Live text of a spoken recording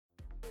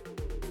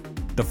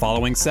The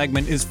following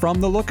segment is from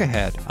The Look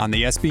Ahead on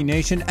the SB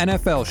Nation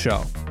NFL Show,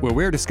 where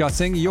we're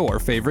discussing your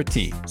favorite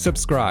team.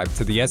 Subscribe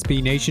to the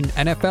SB Nation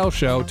NFL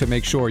Show to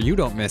make sure you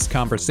don't miss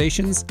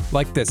conversations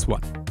like this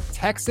one.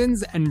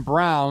 Texans and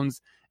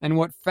Browns, and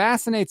what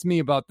fascinates me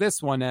about this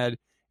one, Ed,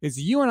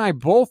 is you and I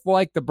both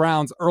liked the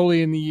Browns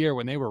early in the year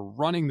when they were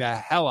running the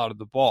hell out of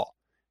the ball.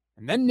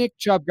 And then Nick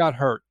Chubb got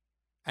hurt,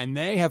 and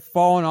they have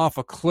fallen off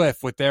a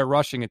cliff with their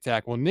rushing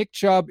attack. Well, Nick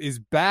Chubb is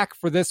back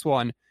for this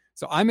one.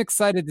 So I'm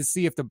excited to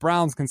see if the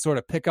Browns can sort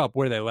of pick up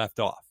where they left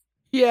off.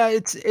 Yeah,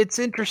 it's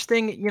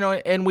interesting,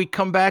 and we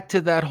come back to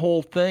that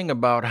whole thing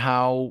about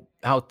how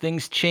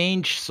things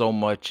change so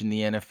much in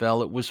the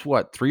NFL. It was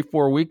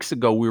 3-4 weeks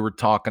ago we were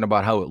talking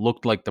about how it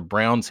looked like the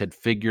Browns had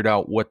figured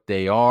out what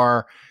they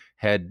are,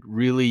 had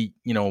really,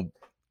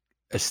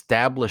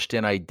 established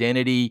an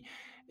identity,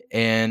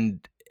 and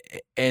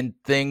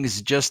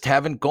things just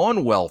haven't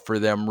gone well for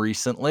them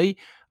recently.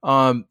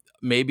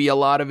 Maybe a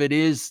lot of it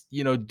is,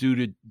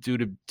 due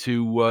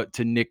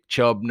to Nick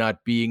Chubb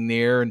not being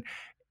there,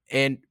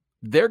 and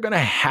they're going to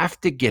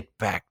have to get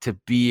back to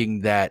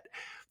being that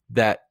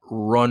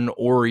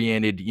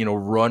run-oriented,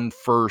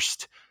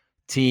 run-first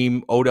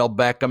team. Odell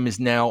Beckham is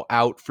now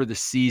out for the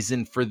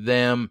season for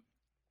them.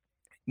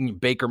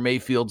 Baker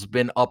Mayfield's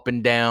been up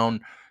and down.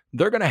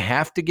 They're going to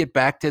have to get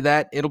back to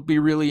that. It'll be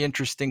really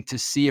interesting to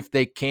see if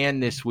they can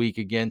this week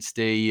against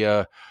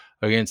a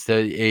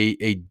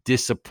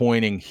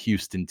disappointing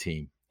Houston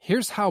team.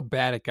 Here's how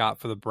bad it got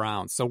for the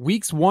Browns. So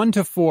weeks 1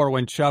 to 4,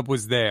 when Chubb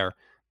was there,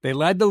 they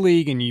led the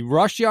league in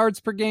rush yards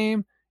per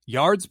game,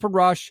 yards per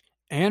rush,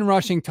 and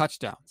rushing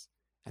touchdowns.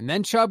 And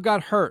then Chubb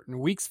got hurt. In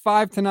weeks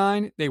 5 to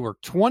 9, they were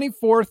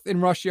 24th in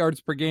rush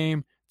yards per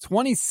game,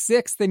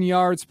 26th in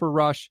yards per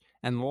rush,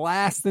 and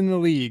last in the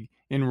league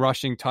in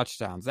rushing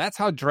touchdowns. That's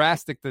how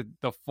drastic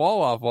the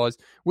fall off was,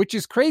 which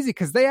is crazy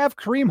because they have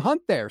Kareem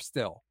Hunt there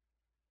still.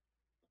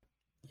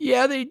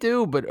 Yeah, they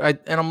do, but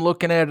I'm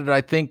looking at it.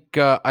 I think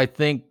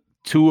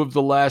 2 of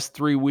the last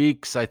 3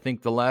 weeks. I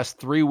think the last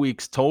 3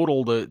 weeks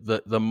total,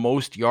 the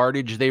most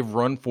yardage they've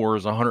run for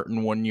is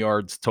 101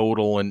 yards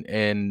total,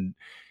 and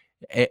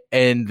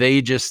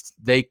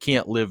they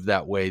can't live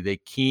that way. They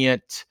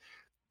can't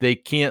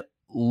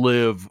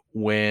live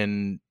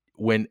when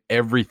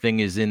everything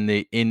is in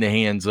the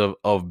hands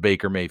of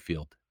Baker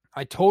Mayfield.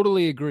 I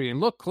totally agree.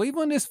 And look,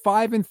 Cleveland is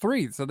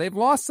 5-3, so they've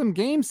lost some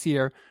games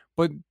here,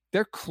 but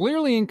they're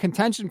clearly in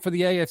contention for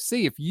the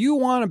AFC. If you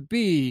want to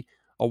be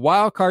a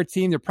wild card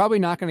team, they're probably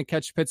not going to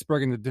catch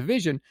Pittsburgh in the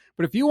division.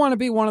 But if you want to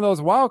be one of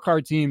those wild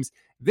card teams,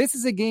 this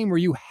is a game where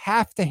you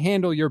have to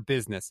handle your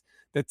business.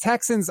 The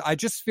Texans, I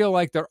just feel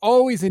like they're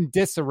always in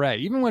disarray.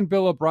 Even when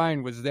Bill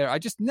O'Brien was there, I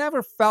just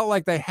never felt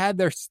like they had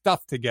their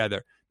stuff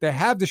together. They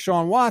have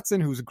Deshaun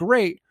Watson, who's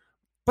great,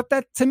 but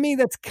that, to me,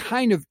 that's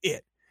kind of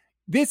it.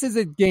 This is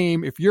a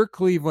game, if you're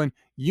Cleveland,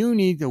 you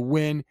need to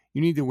win.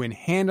 You need to win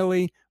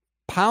handily.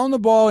 Pound the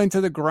ball into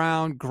the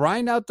ground,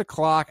 grind out the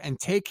clock, and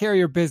take care of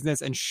your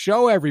business and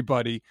show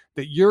everybody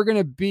that you're going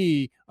to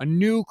be a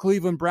new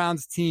Cleveland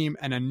Browns team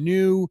and a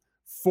new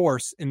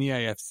force in the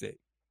AFC.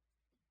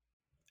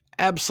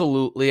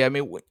 Absolutely. I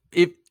mean,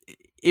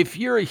 if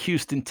you're a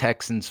Houston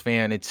Texans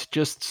fan, it's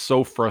just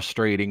so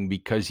frustrating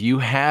because you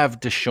have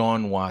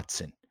Deshaun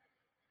Watson,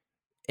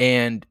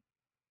 and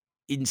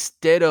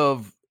instead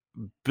of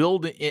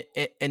building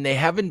it, and they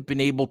haven't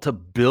been able to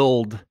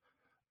build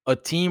a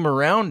team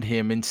around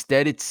him.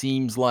 Instead, it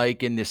seems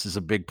like, and this is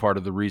a big part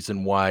of the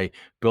reason why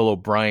Bill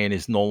O'Brien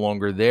is no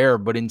longer there,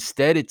 but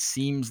instead it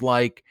seems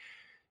like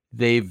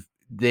they've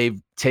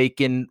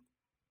taken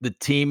the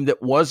team that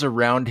was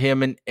around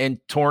him and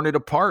torn it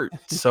apart.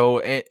 So,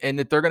 and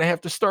that they're going to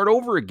have to start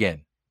over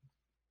again.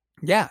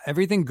 Yeah,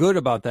 everything good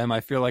about them, I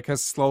feel like,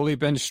 has slowly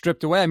been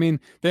stripped away. I mean,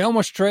 they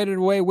almost traded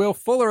away Will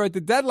Fuller at the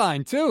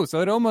deadline too.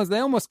 So they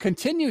almost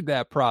continued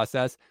that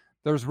process.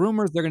 There's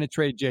rumors they're going to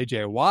trade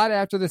J.J. Watt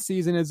after the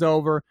season is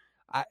over.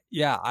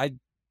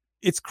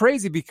 It's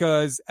crazy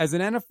because as an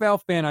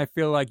NFL fan, I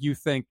feel like you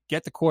think,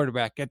 get the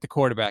quarterback, get the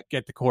quarterback,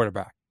 get the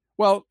quarterback.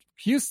 Well,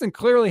 Houston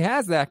clearly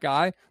has that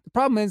guy. The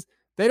problem is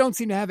they don't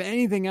seem to have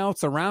anything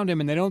else around him,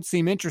 and they don't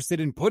seem interested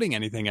in putting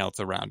anything else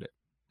around it.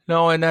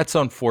 No, and that's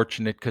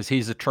unfortunate because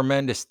he's a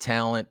tremendous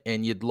talent,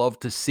 and you'd love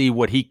to see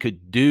what he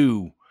could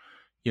do,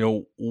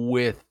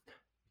 with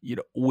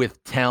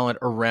talent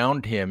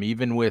around him,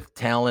 even with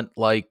talent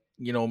like,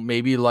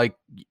 maybe like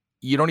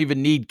you don't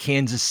even need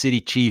Kansas City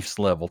Chiefs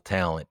level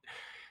talent.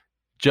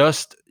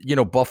 Just,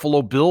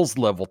 Buffalo Bills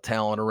level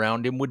talent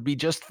around him would be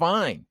just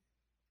fine.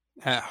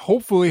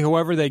 Hopefully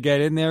whoever they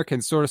get in there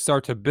can sort of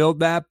start to build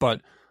that,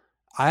 but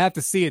I have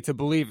to see it to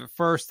believe it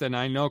first. And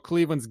I know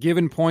Cleveland's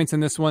given points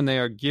in this one. They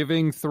are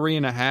giving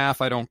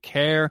 3.5. I don't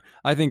care.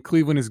 I think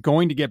Cleveland is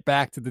going to get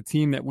back to the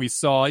team that we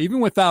saw,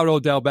 even without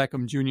Odell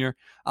Beckham Jr.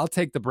 I'll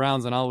take the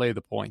Browns and I'll lay the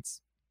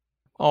points.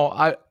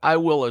 Oh, I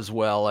will as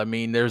well. I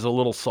mean, there's a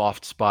little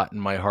soft spot in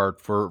my heart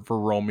for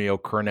Romeo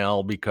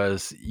Crennel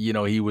because,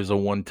 he was a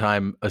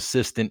one-time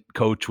assistant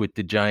coach with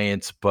the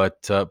Giants, but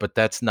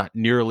that's not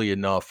nearly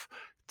enough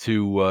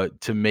to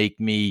make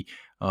me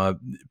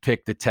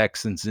pick the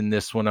Texans in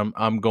this one.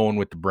 I'm going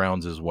with the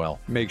Browns as well.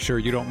 Make sure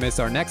you don't miss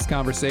our next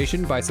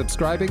conversation by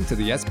subscribing to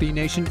the SB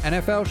Nation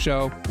NFL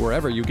Show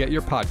wherever you get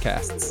your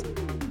podcasts.